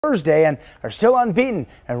Thursday and are still unbeaten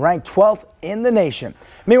and ranked 12th in the nation.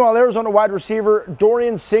 Meanwhile, Arizona wide receiver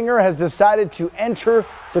Dorian Singer has decided to enter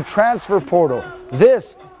the transfer portal.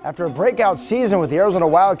 This after a breakout season with the Arizona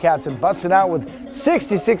Wildcats and busting out with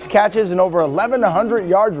 66 catches and over 1,100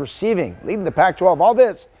 yards receiving, leading the Pac-12. All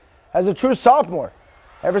this as a true sophomore.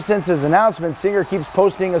 Ever since his announcement, Singer keeps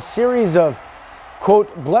posting a series of,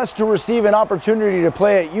 quote, blessed to receive an opportunity to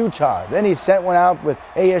play at Utah. Then he sent one out with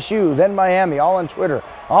ASU, then Miami, all on Twitter.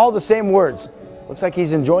 All the same words. Looks like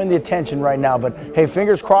he's enjoying the attention right now, but hey,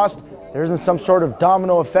 fingers crossed there isn't some sort of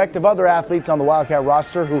domino effect of other athletes on the Wildcat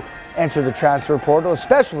roster who enter the transfer portal,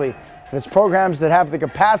 especially if it's programs that have the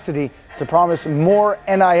capacity to promise more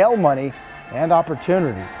NIL money and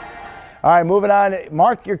opportunities. All right, moving on.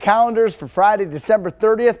 Mark your calendars for Friday, December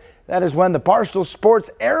 30th. That is when the Barstool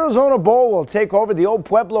Sports Arizona Bowl will take over the old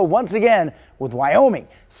Pueblo once again, with Wyoming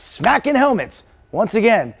smacking helmets once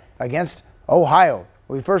again against Ohio.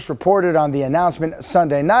 We first reported on the announcement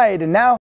Sunday night, and now